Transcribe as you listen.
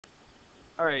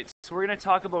All right, so we're going to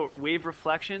talk about wave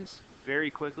reflections very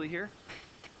quickly here.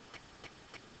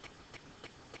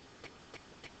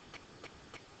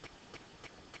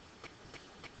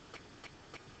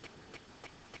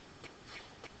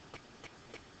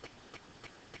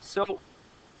 So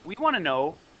we want to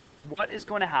know what is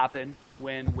going to happen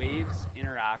when waves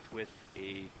interact with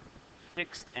a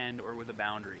fixed end or with a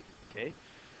boundary, okay?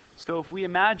 So if we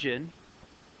imagine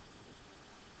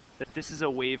that this is a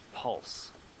wave pulse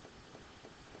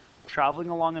traveling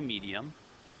along a medium,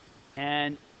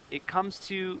 and it comes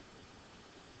to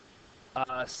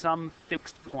some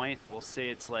fixed point, we'll say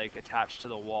it's like attached to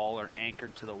the wall or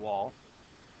anchored to the wall,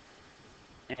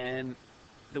 and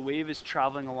the wave is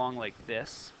traveling along like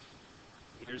this.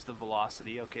 Here's the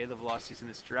velocity, okay, the velocity is in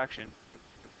this direction.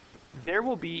 There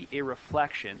will be a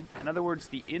reflection. In other words,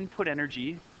 the input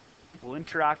energy will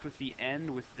interact with the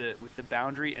end, with the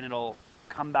boundary, and it'll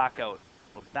come back out.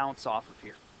 It'll bounce off of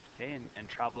here, okay, and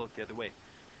travel out the other way.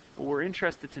 What we're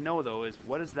interested to know, though, is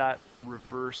what does that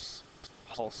reverse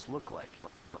pulse look like?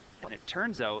 And it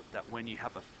turns out that when you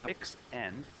have a fixed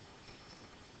end,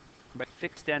 by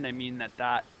fixed end I mean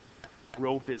that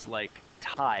rope is like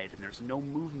tied and there's no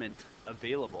movement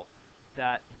available,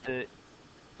 that the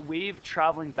wave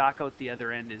traveling back out the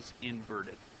other end is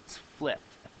inverted. It's flipped,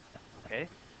 okay?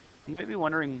 You might be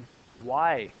wondering,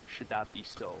 why should that be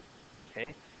so,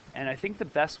 okay? And I think the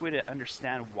best way to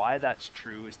understand why that's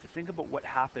true is to think about what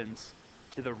happens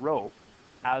to the rope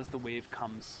as the wave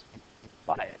comes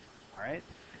by it, all right?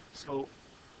 So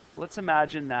let's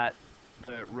imagine that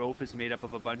the rope is made up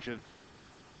of a bunch of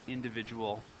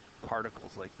individual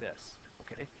particles like this,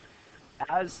 okay?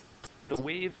 As the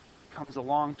wave comes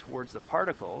along towards the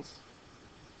particles,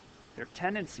 their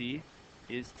tendency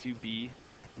is to be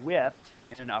whipped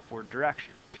in an upward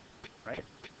direction, right?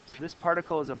 So this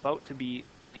particle is about to be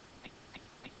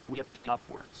whipped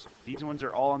upwards. These ones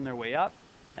are all on their way up,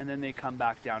 and then they come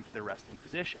back down to their resting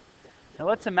position. Now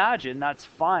let's imagine that's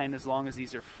fine as long as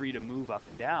these are free to move up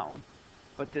and down,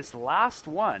 but this last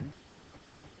one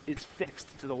is fixed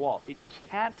to the wall. It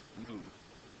can't move,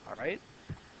 all right?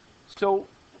 So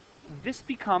this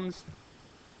becomes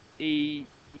an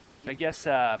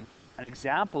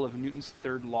example of Newton's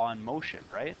third law in motion,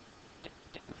 right?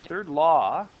 The third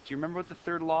law, do you remember what the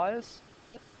third law is?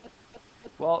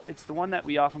 Well, it's the one that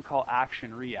we often call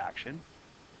action-reaction.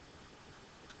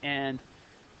 And,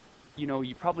 you know,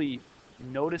 you probably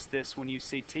notice this when you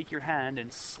say take your hand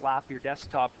and slap your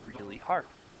desktop really hard.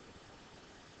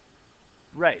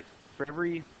 Right. For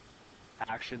every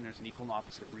action, there's an equal and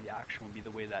opposite reaction would be the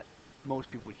way that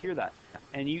most people would hear that.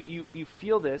 And you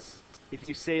feel this if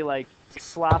you say, like,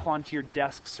 slap onto your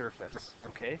desk surface,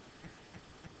 okay?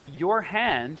 Your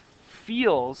hand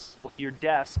feels your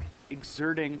desk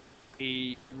exerting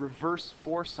a reverse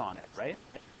force on it, right?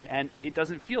 And it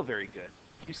doesn't feel very good.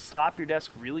 If you slap your desk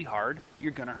really hard,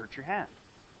 you're going to hurt your hand,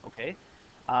 okay?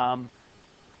 And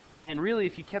really,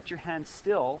 if you kept your hand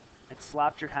still and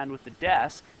slapped your hand with the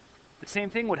desk, the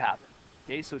same thing would happen,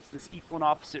 okay? So it's this equal and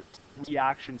opposite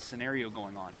reaction scenario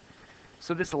going on.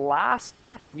 So this last,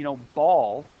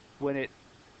 ball, when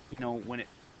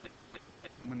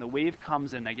the wave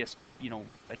comes and, I guess,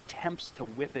 attempts to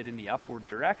whip it in the upward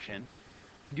direction,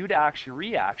 due to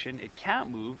action-reaction, it can't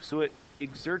move, so it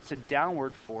exerts a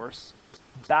downward force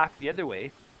back the other way.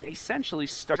 It essentially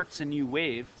starts a new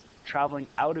wave traveling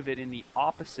out of it in the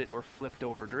opposite or flipped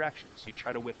over direction. So you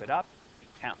try to whip it up, you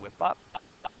can't whip up,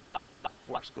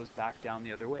 force goes back down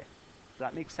the other way. Does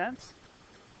that make sense?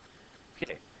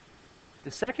 Okay.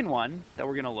 The second one that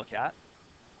we're going to look at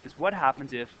is what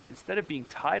happens if, instead of being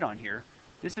tied on here,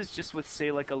 this is just with, say,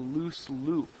 like a loose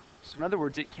loop. So in other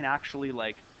words, it can actually,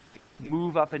 like,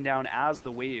 move up and down as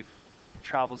the wave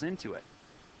travels into it.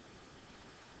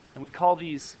 And we call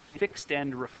these fixed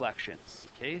end reflections.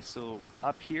 Okay, so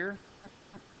up here,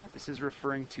 this is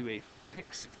referring to a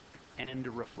fixed end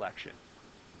reflection.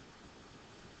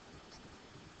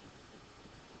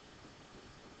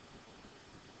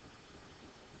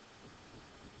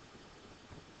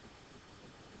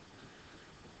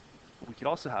 We could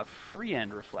also have free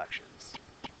end reflections.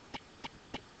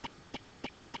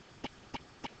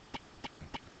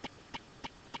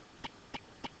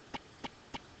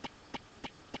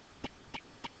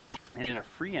 And in a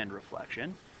free end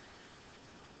reflection,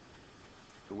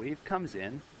 the wave comes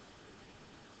in.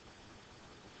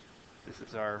 This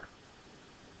is our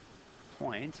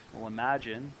point. We'll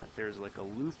imagine that there's like a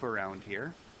loop around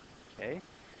here, okay?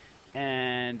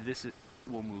 And this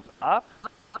will move up.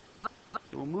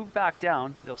 It will move back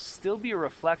down. There'll still be a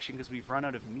reflection because we've run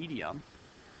out of medium,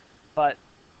 but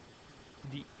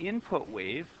the input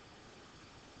wave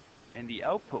and the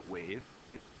output wave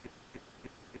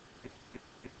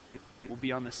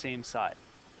be on the same side.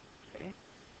 Okay?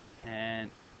 And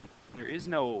there is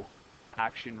no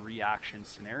action-reaction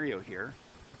scenario here.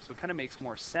 So it kind of makes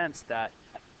more sense that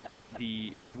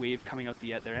the wave coming out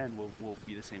the other end will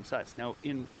be the same size. Now,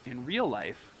 in real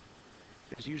life,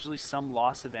 there's usually some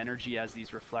loss of energy as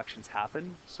these reflections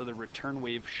happen, so the return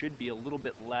wave should be a little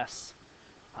bit less,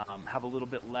 have a little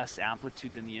bit less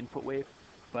amplitude than the input wave,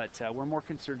 but we're more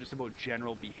concerned just about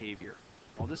general behavior.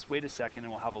 I'll just wait a second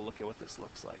and we'll have a look at what this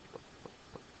looks like.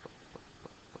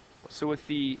 So with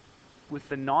the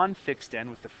non-fixed end,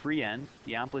 with the free end,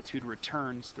 the amplitude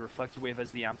returns, the reflected wave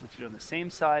has the amplitude on the same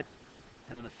side,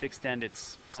 and on the fixed end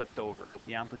it's flipped over.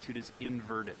 The amplitude is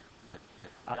inverted.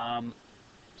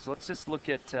 So let's just look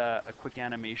at a quick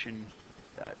animation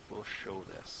that will show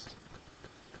this.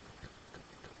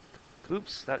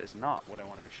 Oops, that is not what I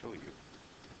wanted to show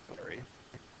you. Sorry.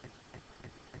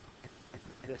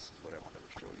 This is what I wanted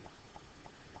to show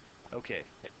you. Okay,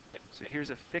 so here's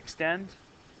a fixed end,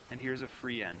 and here's a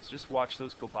free end. So just watch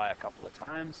those go by a couple of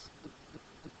times.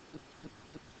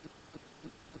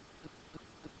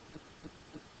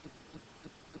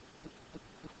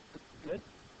 Good.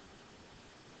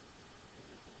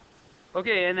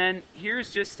 Okay, and then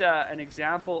here's just an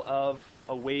example of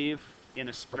a wave in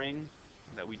a spring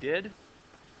that we did.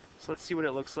 So let's see what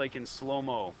it looks like in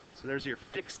slow-mo. So there's your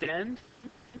fixed end,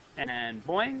 and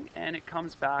boing, and it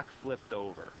comes back flipped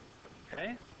over.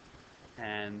 Okay?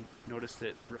 And notice that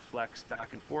it reflects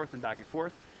back and forth and back and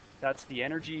forth. That's the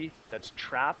energy that's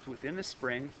trapped within the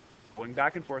spring, going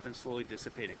back and forth and slowly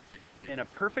dissipating. In a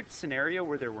perfect scenario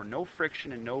where there were no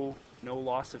friction and no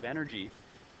loss of energy,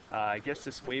 I guess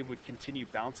this wave would continue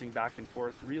bouncing back and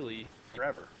forth really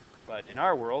forever. But in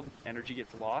our world, energy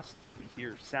gets lost, we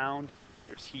hear sound,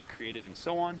 there's heat created and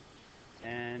so on,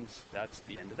 and that's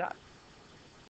the end of that.